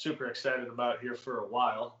super excited about here for a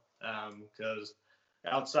while. Because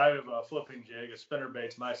outside of a flipping jig, a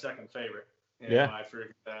spinnerbait's my second favorite. You know, I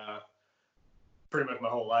pretty much my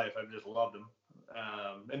whole life I've just loved them.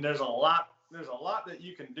 And there's a lot that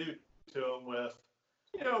you can do to them with,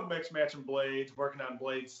 you know, mix matching blades, working on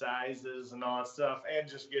blade sizes and all that stuff, and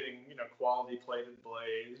just getting, you know, quality plated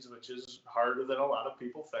blades, which is harder than a lot of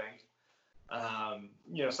people think.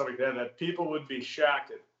 You know, stuff like that people would be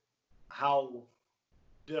shocked at how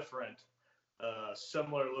different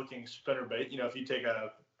similar looking spinnerbait. You know, if you take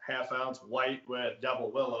a half-ounce white with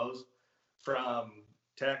double willows from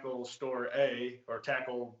tackle store A or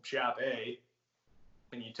tackle shop A,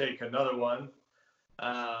 and you take another one,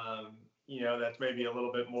 you know, that's maybe a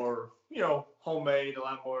little bit more, you know, homemade, a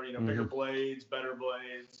lot more, you know, bigger blades, better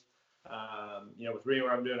blades. You know, with me,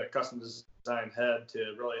 where I'm doing a custom design head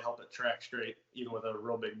to really help it track straight, even with a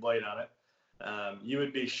real big blade on it. You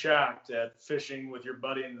would be shocked at fishing with your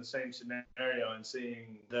buddy in the same scenario and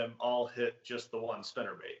seeing them all hit just the one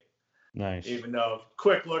spinnerbait. Nice. Even though,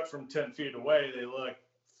 quick look from 10 feet away, they look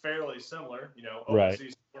fairly similar. You know, right.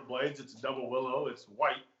 These four blades, it's double willow, it's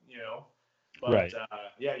white, you know. But,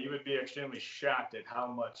 yeah, you would be extremely shocked at how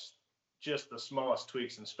much just the smallest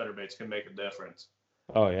tweaks in spinnerbaits can make a difference.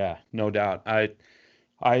 Oh, yeah, no doubt.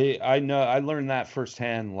 I know, I learned that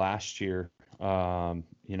firsthand last year.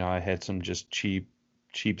 You know, I had some just cheap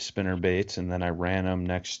spinner baits, and then I ran them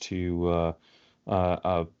next to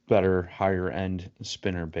a better, higher end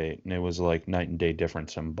spinner bait, and it was like night and day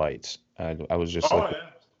difference in bites. I was just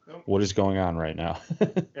what is going on right now?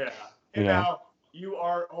 Yeah. And now you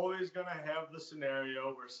are always going to have the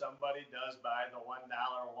scenario where somebody does buy the $1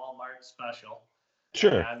 Walmart special,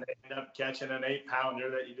 Sure. And they end up catching an 8-pounder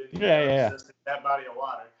that you didn't even Yeah, know yeah. existed in that body of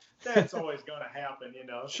water. That's always going to happen, you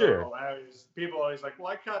know. Sure. So people always like, well,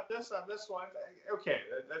 I caught this on this one. Okay,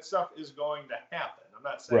 that stuff is going to happen. I'm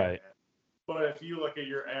not saying Right. that. But if you look at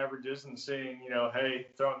your averages and seeing, you know, hey,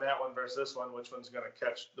 throwing that one versus this one, which one's going to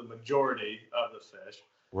catch the majority of the fish?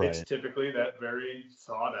 Right. It's typically that very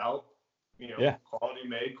thought out, you know, Yeah. quality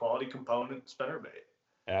made, quality component spinnerbait.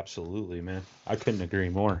 Absolutely, man. I couldn't agree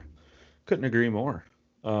more. Couldn't agree more.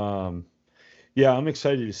 Yeah, I'm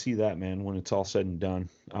excited to see that, man, when it's all said and done.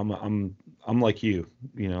 I'm like you,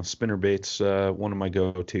 you know, spinnerbait's one of my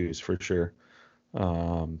go-tos for sure.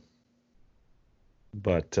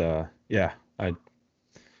 But yeah,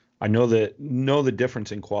 I know the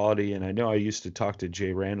difference in quality, and I know I used to talk to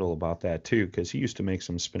Jay Randall about that too, because he used to make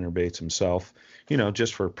some spinnerbaits himself, you know,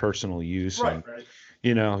 just for personal use. Right, and, right.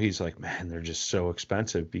 You know, he's like, man, they're just so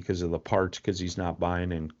expensive because of the parts, because he's not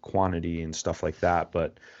buying in quantity and stuff like that.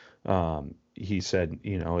 But he said,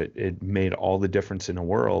 you know, it made all the difference in the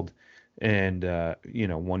world. And, you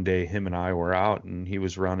know, one day him and I were out and he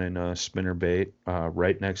was running a spinnerbait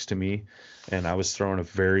right next to me. And I was throwing a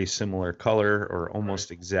very similar color or almost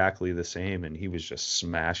exactly the same. And he was just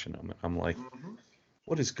smashing them. And I'm like,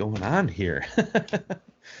 what is going on here?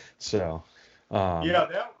 So, yeah,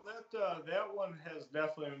 that one has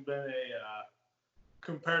definitely been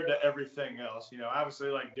compared to everything else. You know, obviously,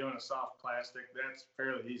 like doing a soft plastic, that's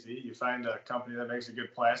fairly easy. You find a company that makes a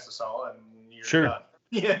good plastisol, and you're Sure. done.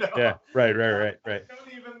 You know? Yeah, right. You know,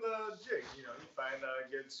 even the jig. You know, you find a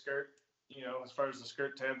good skirt. You know, as far as the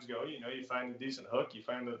skirt tabs go, you know, you find a decent hook, you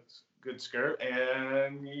find a good skirt,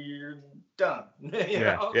 and you're done. you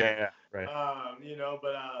know? Yeah, right. You know,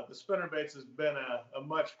 but the spinnerbaits has been a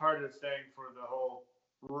much harder thing for the whole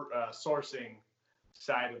sourcing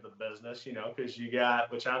side of the business, you know, because you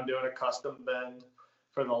got, which I'm doing a custom bend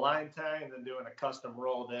for the line tie and then doing a custom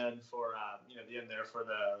rolled end for, you know, the end there for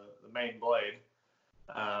the main blade.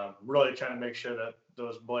 Really trying to make sure that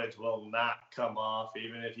those blades will not come off,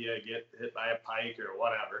 even if you get hit by a pike or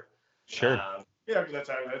whatever. Sure. Yeah, because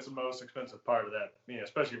that's the most expensive part of that, you know,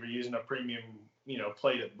 especially if you're using a premium, you know,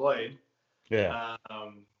 plated blade. Yeah.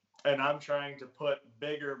 And I'm trying to put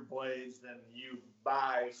bigger blades than you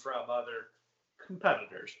buy from other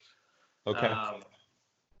competitors. Okay.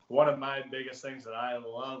 One of my biggest things that I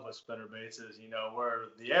love with spinnerbaits is, you know, where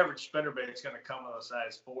the average spinnerbait is going to come with a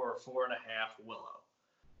size 4 or 4.5 willow.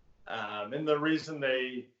 And the reason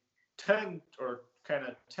they tend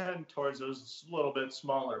towards those little bit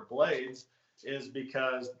smaller blades is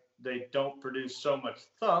because they don't produce so much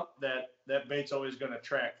thump that bait's always going to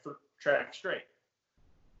track straight.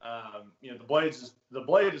 You know, the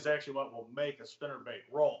blade is actually what will make a spinnerbait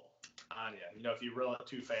roll on you. You know, if you reel it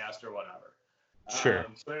too fast or whatever. Sure.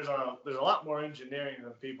 So there's a lot more engineering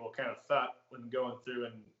than people kind of thought when going through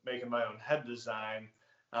and making my own head design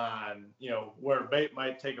on, you know, where bait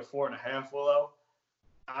might take a 4.5 willow.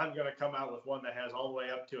 I'm going to come out with one that has all the way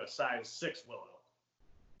up to a size 6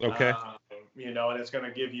 willow. Okay. You know, and it's going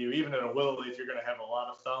to give you, even in a willow leaf, you're going to have a lot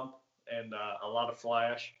of thump and a lot of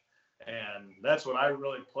flash. And that's what I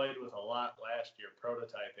really played with a lot last year,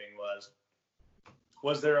 prototyping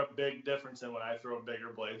was there a big difference in when I throw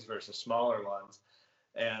bigger blades versus smaller ones?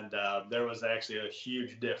 And there was actually a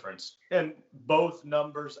huge difference in both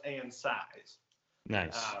numbers and size.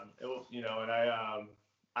 Nice. You know, and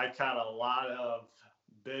I caught a lot of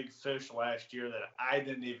big fish last year that I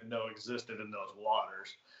didn't even know existed in those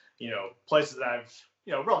waters. You know, places that I've,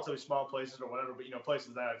 you know, relatively small places or whatever, but, you know,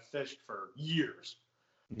 places that I've fished for years.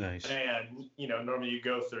 Nice. And, you know, normally you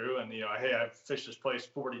go through and, you know, hey, I've fished this place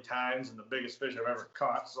 40 times and the biggest fish I've ever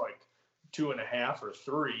caught is like 2.5 or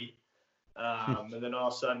 3. And then all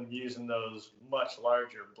of a sudden using those much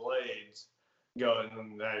larger blades going,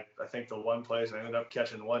 and I think the one place I ended up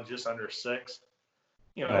catching one just under 6.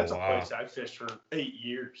 You know, that's a place I fished for 8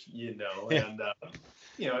 years, you know, and,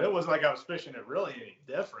 you know, it wasn't like I was fishing it really any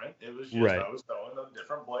different. It was just I was throwing a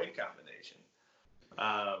different blade combination.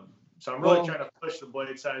 So I'm really trying to push the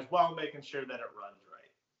blade size while making sure that it runs right.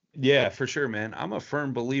 Yeah, for sure, man. I'm a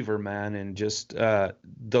firm believer, man, in just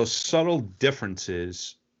those subtle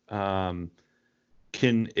differences can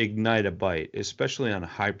ignite a bite, especially on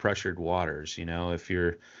high pressured waters. You know, if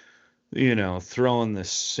you're, you know, throwing the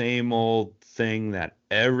same old thing that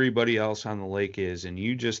everybody else on the lake is, and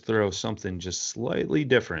you just throw something just slightly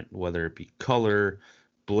different, whether it be color,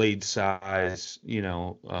 blade size, you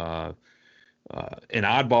know, an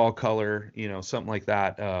oddball color, you know, something like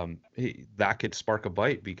that, that could spark a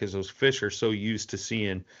bite because those fish are so used to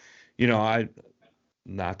seeing, you know,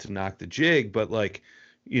 not to knock the jig, but like,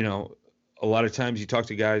 you know, a lot of times you talk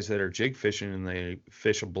to guys that are jig fishing and they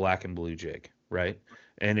fish a black and blue jig, right?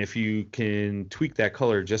 And if you can tweak that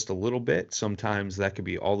color just a little bit, sometimes that could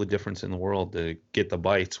be all the difference in the world to get the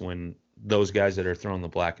bites when those guys that are throwing the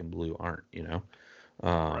black and blue aren't, you know?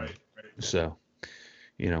 Right. So,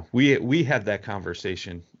 you know, we had that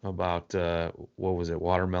conversation about, what was it,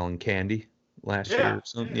 watermelon candy last year or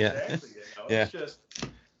something? Yeah. Exactly. You know, Yeah. It's just,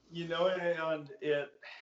 you know, and it.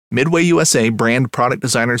 Midway USA brand product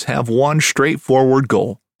designers have one straightforward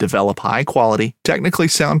goal: develop high-quality, technically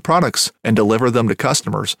sound products and deliver them to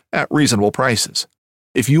customers at reasonable prices.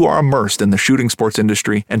 If you are immersed in the shooting sports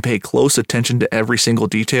industry and pay close attention to every single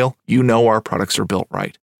detail, you know our products are built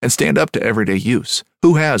right and stand up to everyday use.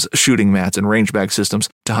 Who has shooting mats and range bag systems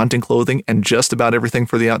to hunting clothing and just about everything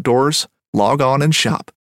for the outdoors? Log on and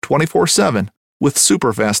shop 24/7 with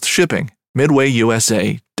super fast shipping.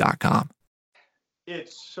 MidwayUSA.com.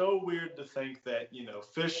 It's so weird to think that, you know,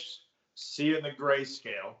 fish see in the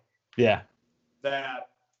grayscale Yeah.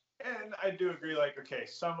 that, and I do agree, like, okay,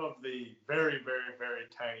 some of the very, very, very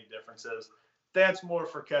tiny differences, that's more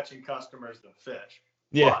for catching customers than fish.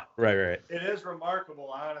 Yeah. But Right. it is remarkable,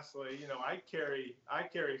 honestly. You know, I carry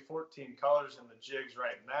 14 colors in the jigs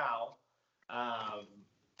right now.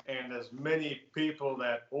 And as many people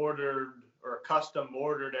that ordered or custom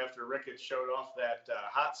ordered after Ricketts showed off that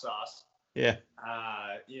hot sauce, Yeah.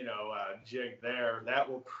 jig there, that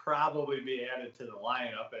will probably be added to the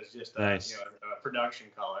lineup as just a, Nice. a production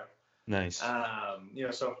color. Nice.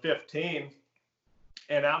 So 15,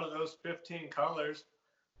 and out of those 15 colors,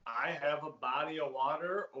 I have a body of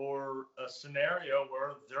water or a scenario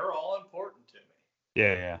where they're all important to me.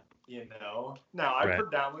 Yeah. You know, now I Right.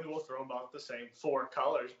 predominantly will throw about the same 4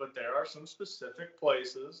 colors, but there are some specific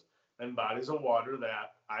places and bodies of water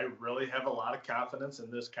that I really have a lot of confidence in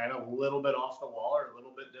this kind of little bit off the wall or a little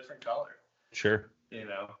bit different color. Sure. You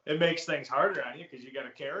know, it makes things harder on you because you got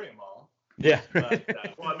to carry them all. Yeah. But,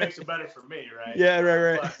 well, it makes it better for me, right? Yeah.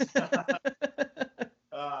 Right.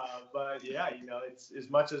 But yeah, you know, it's as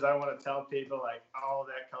much as I want to tell people like, oh,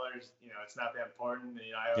 that color's, you know, it's not that important.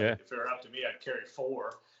 You know, Yeah. if it were up to me, I'd carry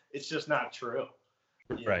 4. It's just not true.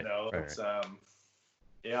 You Right, know, right, it's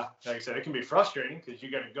yeah, like I said, it can be frustrating because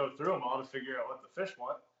you got to go through them all to figure out what the fish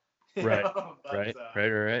want. you Right, know? But,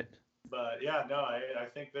 Right. But yeah, no, I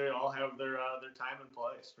think they all have their time and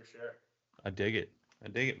place for sure. I dig it,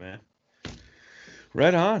 man.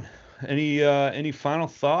 Right on. Any final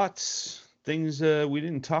thoughts? Things we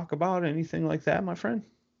didn't talk about? Anything like that, my friend?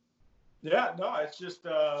 Yeah, no, it's just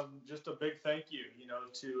a big thank you, you know,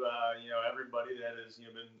 to everybody that has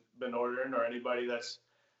been ordering, or anybody that's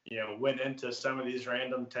went into some of these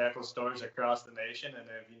random tackle stores across the nation and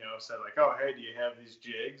have said like, oh, hey, do you have these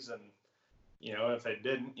jigs? And if they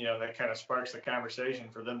didn't, that kind of sparks the conversation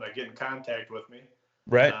for them to get in contact with me.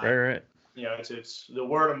 Right. It's the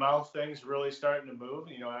word of mouth thing's really starting to move.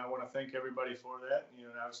 I want to thank everybody for that. And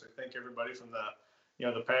obviously thank everybody from the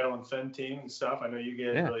the Paddle and Fin team and stuff. I know you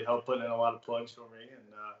guys really helped put in a lot of plugs for me, and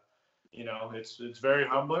it's very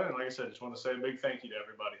humbling. And like I said, just want to say a big thank you to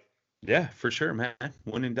everybody. Yeah, for sure, man.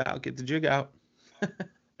 When in doubt, get the jig out.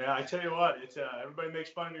 Yeah, I tell you what, it's everybody makes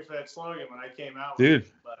fun of me for that slogan when I came out. Dude, with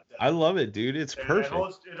it, but, I love it, dude. It's perfect.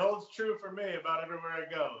 It holds true for me about everywhere I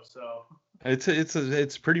go. So.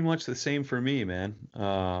 It's pretty much the same for me, man.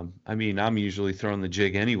 I mean, I'm usually throwing the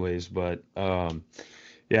jig anyways, but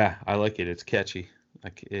yeah, I like it. It's catchy.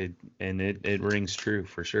 It rings true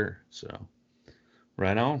for sure. So,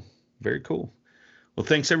 right on. Very cool. Well,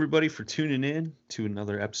 thanks everybody for tuning in to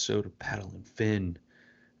another episode of Paddle and Fin,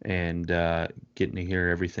 and getting to hear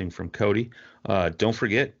everything from Cody. Don't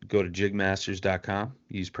forget, go to jigmasters.com.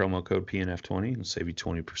 Use promo code PNF20 and save you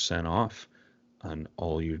 20% off on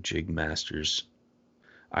all your Jig Masters.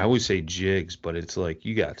 I always say jigs, but it's like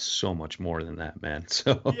you got so much more than that, man.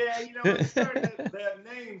 So yeah, that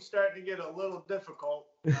name's starting to get a little difficult.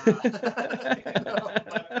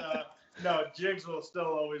 No, jigs will still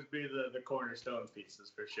always be the cornerstone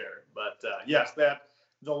pieces for sure. But yes, the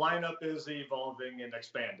lineup is evolving and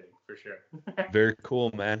expanding for sure. Very cool,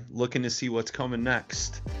 man. Looking to see what's coming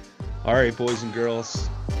next. All right, boys and girls.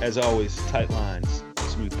 As always, tight lines,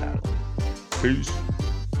 smooth paddling. Peace.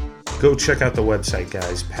 Go check out the website,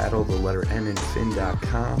 guys. Paddle, the letter N, and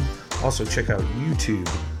fin.com. Also check out YouTube,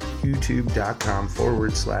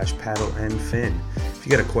 youtube.com/paddle and fin. If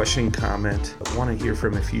you got a question, comment, want to hear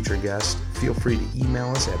from a future guest, feel free to email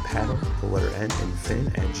us at paddle, the letter N, and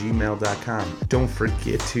fin@gmail.com. Don't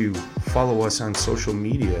forget to follow us on social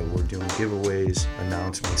media. We're doing giveaways,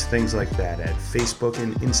 announcements, things like that at Facebook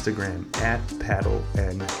and Instagram at Paddle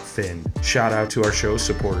and Fin. Shout out to our show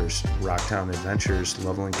supporters, Rocktown Adventures,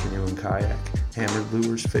 Loveland Canoe and Kayak, Hammered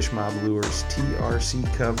Lures, Fish Mob Lures, TRC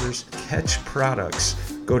Covers, Catch Products,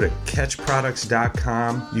 Go to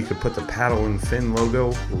catchproducts.com. You can put the Paddle and Fin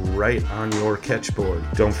logo right on your catch board.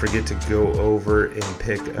 Don't forget to go over and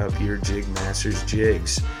pick up your Jig Masters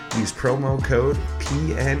jigs. Use promo code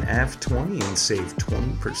PNF20 and save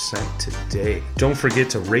 20% today. Don't forget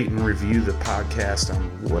to rate and review the podcast on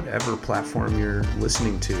whatever platform you're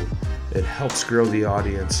listening to. It helps grow the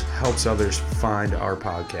audience, helps others find our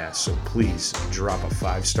podcast. So please drop a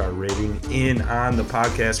 5-star rating in on the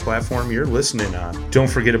podcast platform you're listening on. Don't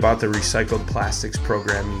forget about the recycled plastics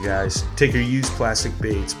program, you guys. Take your used plastic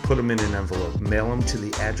baits, put them in an envelope, mail them to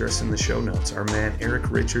the address in the show notes. Our man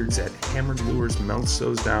Eric Richards at Hammered Lures melts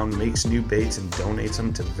those down, makes new baits, and donates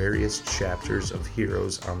them to various chapters of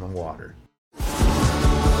Heroes on the Water.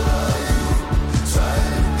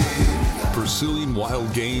 Pursuing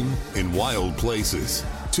wild game in wild places.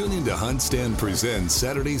 Tune in to Hunt Stand Presents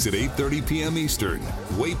Saturdays at 8:30 p.m. Eastern.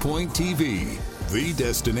 Waypoint TV, the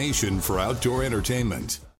destination for outdoor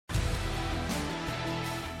entertainment.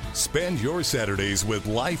 Spend your Saturdays with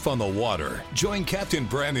life on the water. Join Captain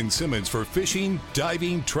Brandon Simmons for fishing,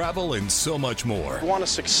 diving, travel, and so much more. You want to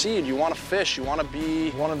succeed, you want to fish, you want to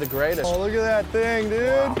be one of the greatest. Oh, look at that thing,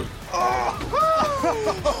 dude. Wow.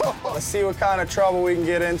 Oh. Let's see what kind of trouble we can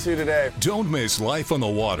get into today. Don't miss Life on the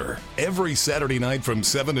Water every Saturday night from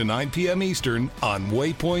 7 to 9 p.m. Eastern on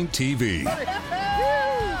Waypoint TV.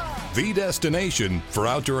 The destination for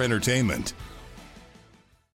outdoor entertainment.